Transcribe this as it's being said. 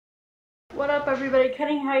What up, everybody?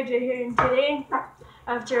 CunningHydra here, and today,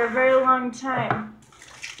 after a very long time,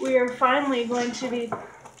 we are finally going to be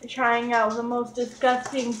trying out the most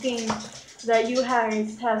disgusting thing that you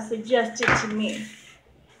guys have suggested to me.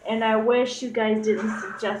 And I wish you guys didn't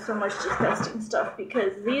suggest so much disgusting stuff,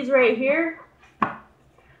 because these right here,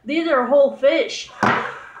 these are whole fish.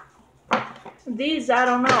 These, I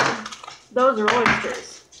don't know. Those are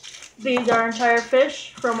oysters. These are entire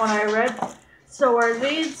fish, from what I read. So are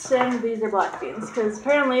these, and these are black beans, because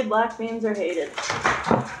apparently black beans are hated.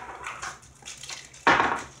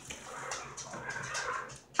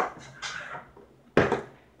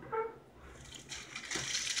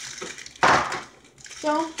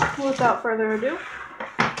 So, without further ado,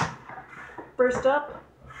 first up,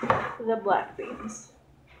 the black beans.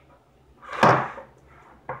 Now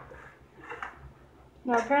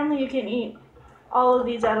apparently you can eat all of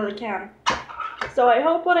these out of the can. So I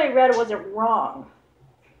hope what I read wasn't wrong.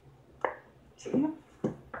 See?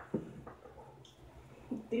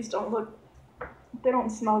 These don't look, they don't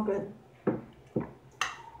smell good.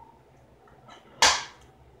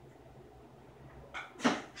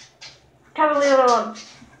 Kevin, leave it alone.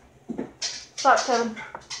 Stop, Kevin.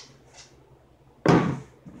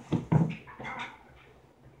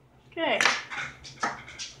 Okay.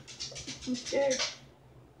 I'm scared.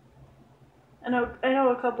 I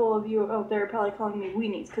know a couple of you out there are probably calling me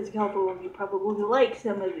weenies, because a couple of you probably like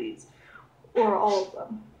some of these, or all of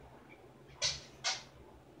them.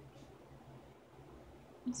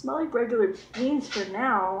 They smell like regular beans for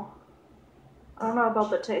now. I don't know about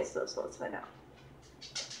the taste though, so let's find out.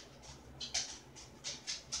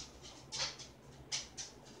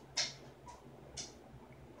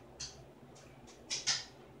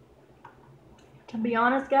 To be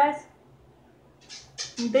honest, guys,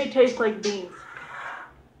 they taste like beans.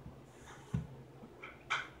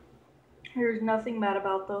 There's nothing bad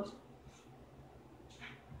about those.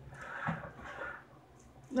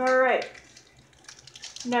 Alright.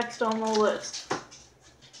 Next on the list.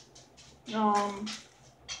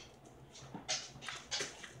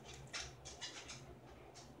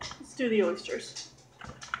 Let's do the oysters.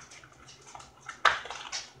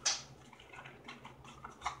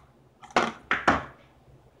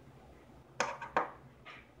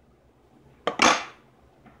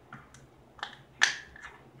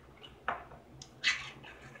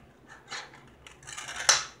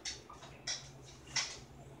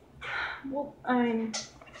 Well, I mean,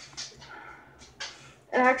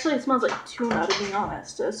 it actually smells like tuna, to be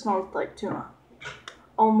honest. It smells like tuna.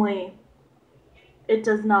 Only, it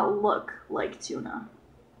does not look like tuna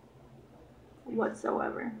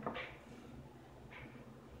whatsoever.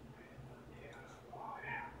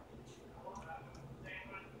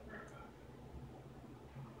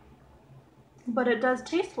 But it does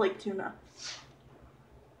taste like tuna.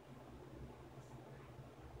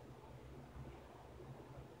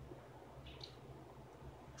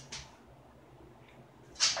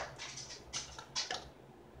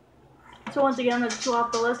 So once again, that's 2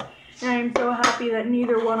 off the list, and I'm so happy that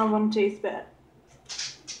neither one of them tastes bad.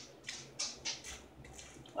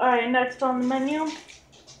 Alright, next on the menu,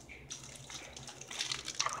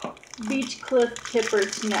 Beach Cliff Tipper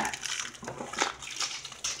Snacks.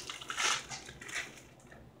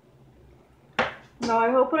 Now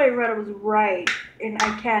I hope what I read was right, and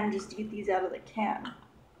I can just eat these out of the can.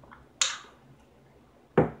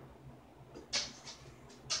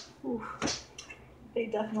 Oof. They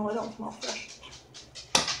definitely don't smell fresh.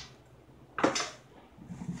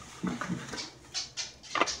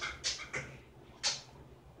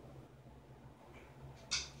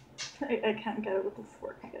 I can't get it with a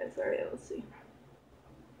fork, guys. Alright, let's see.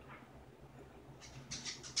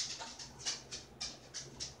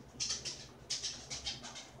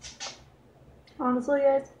 Honestly,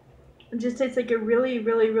 guys, it just tastes like a really,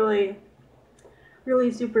 really, really,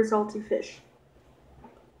 really super salty fish.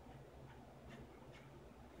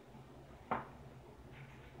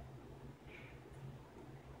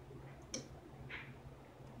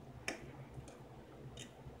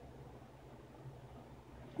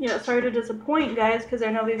 Yeah, sorry to disappoint, guys, because I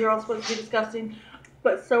know these are all supposed to be disgusting,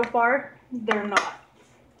 but so far, they're not.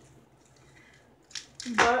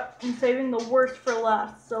 But I'm saving the worst for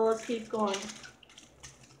last, so let's keep going.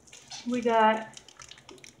 We got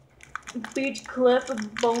Beach Cliff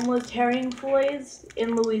boneless herring fillets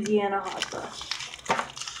in Louisiana hot sauce.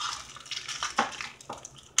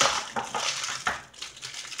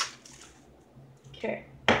 Okay.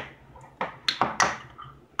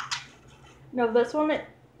 Now this one,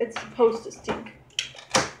 it's supposed to stink,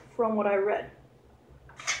 from what I read.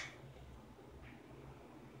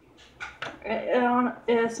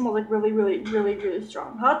 It smells like really, really, really, really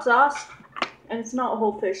strong. Hot sauce And it's not a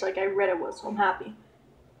whole fish like I read it was, so I'm happy.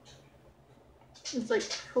 It's like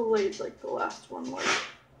fillets like the last one was.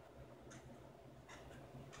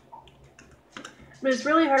 But it's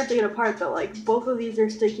really hard to get apart though, like both of these are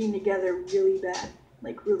sticking together really bad.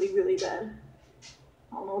 Like really, really bad.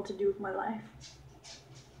 I don't know what to do with my life.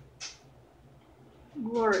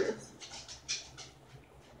 Glorious.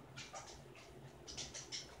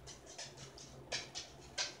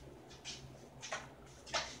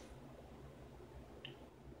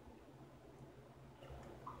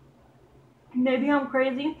 Maybe I'm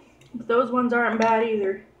crazy, but those ones aren't bad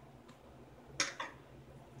either.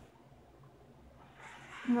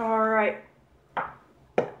 Alright.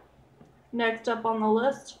 Next up on the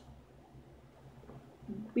list,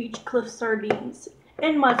 beach cliff sardines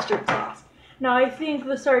and mustard sauce. Now I think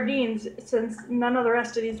the sardines, since none of the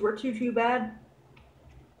rest of these were too bad,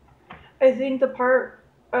 I think the part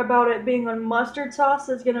about it being on mustard sauce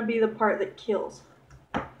is going to be the part that kills.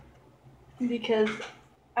 Because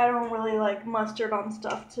I don't really like mustard on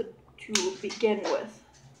stuff to begin with.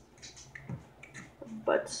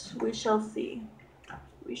 But we shall see.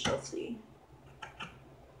 We shall see.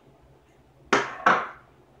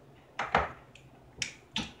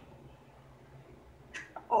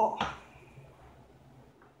 Oh.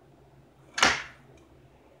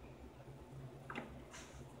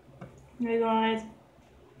 Here's a nice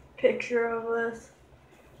picture of this.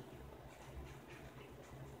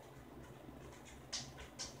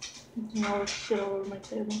 There's all this shit all over my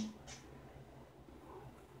table.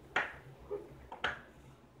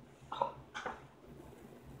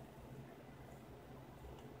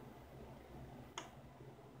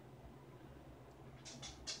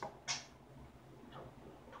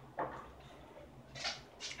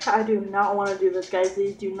 I do not want to do this, guys.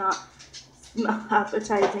 These do not smell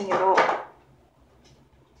appetizing at all.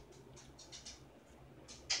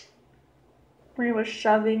 He was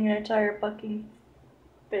shoving an entire fucking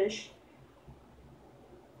fish.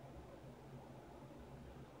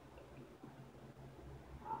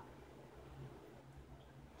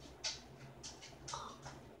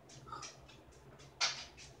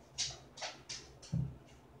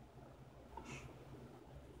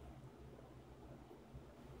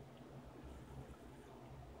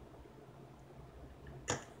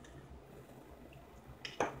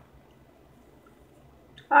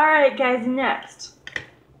 Alright guys, next.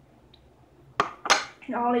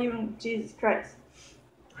 Jesus Christ.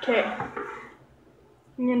 Okay.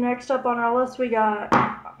 Next up on our list we got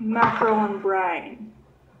mackerel and brine.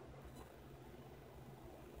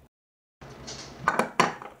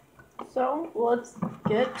 So, let's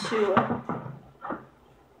get to it.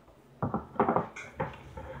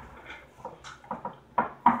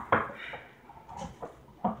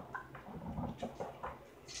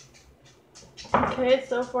 Okay,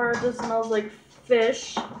 so far this smells like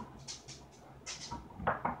fish.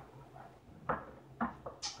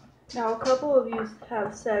 Now a couple of you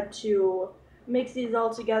have said to mix these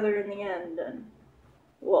all together in the end, and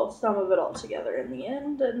well, some of it all together in the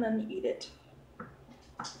end, and then eat it.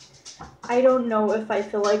 I don't know if I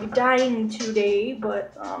feel like dying today,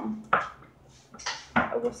 but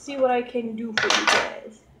I will see what I can do for you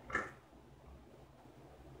guys.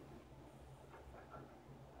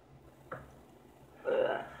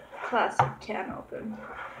 Classic can open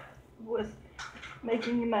with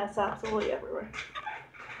making a mess absolutely everywhere.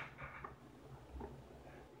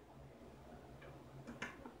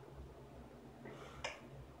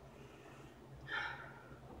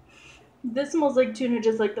 This smells like tuna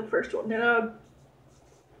just like the first one. Oh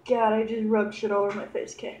god, I just rubbed shit all over my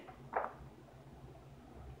face. Okay.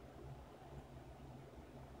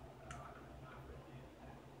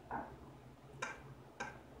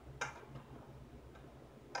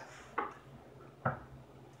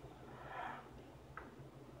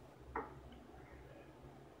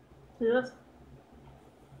 See this?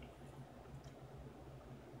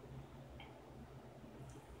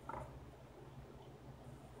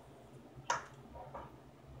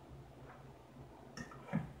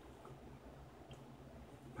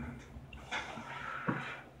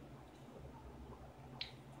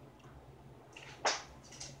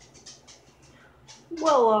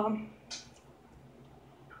 Well,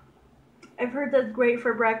 I've heard that's great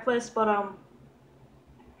for breakfast, but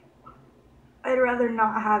I'd rather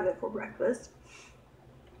not have it for breakfast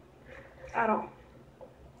at all.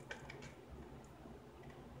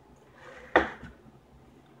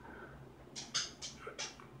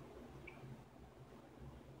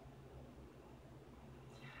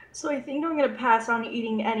 So I think I'm gonna pass on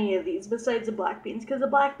eating any of these besides the black beans, because the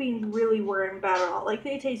black beans really weren't bad at all. Like,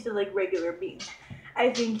 they tasted like regular beans. I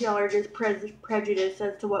think y'all are just prejudiced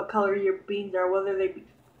as to what color your beans are, whether they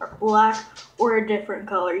are black or a different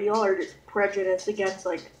color. Y'all are just prejudiced against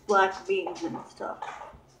like black beans and stuff.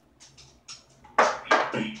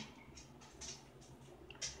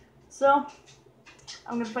 So,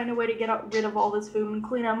 I'm gonna find a way to get rid of all this food and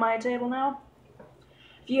clean up my table now.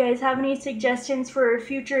 If you guys have any suggestions for a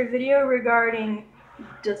future video regarding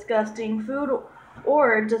disgusting food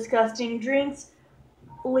or disgusting drinks,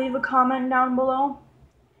 leave a comment down below.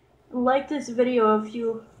 Like this video if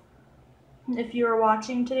you are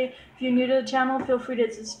watching today. If you're new to the channel, feel free to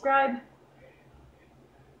subscribe.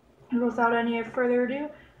 And without any further ado,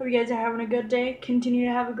 hope you guys are having a good day. Continue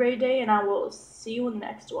to have a great day, and I will see you in the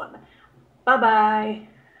next one. Bye bye.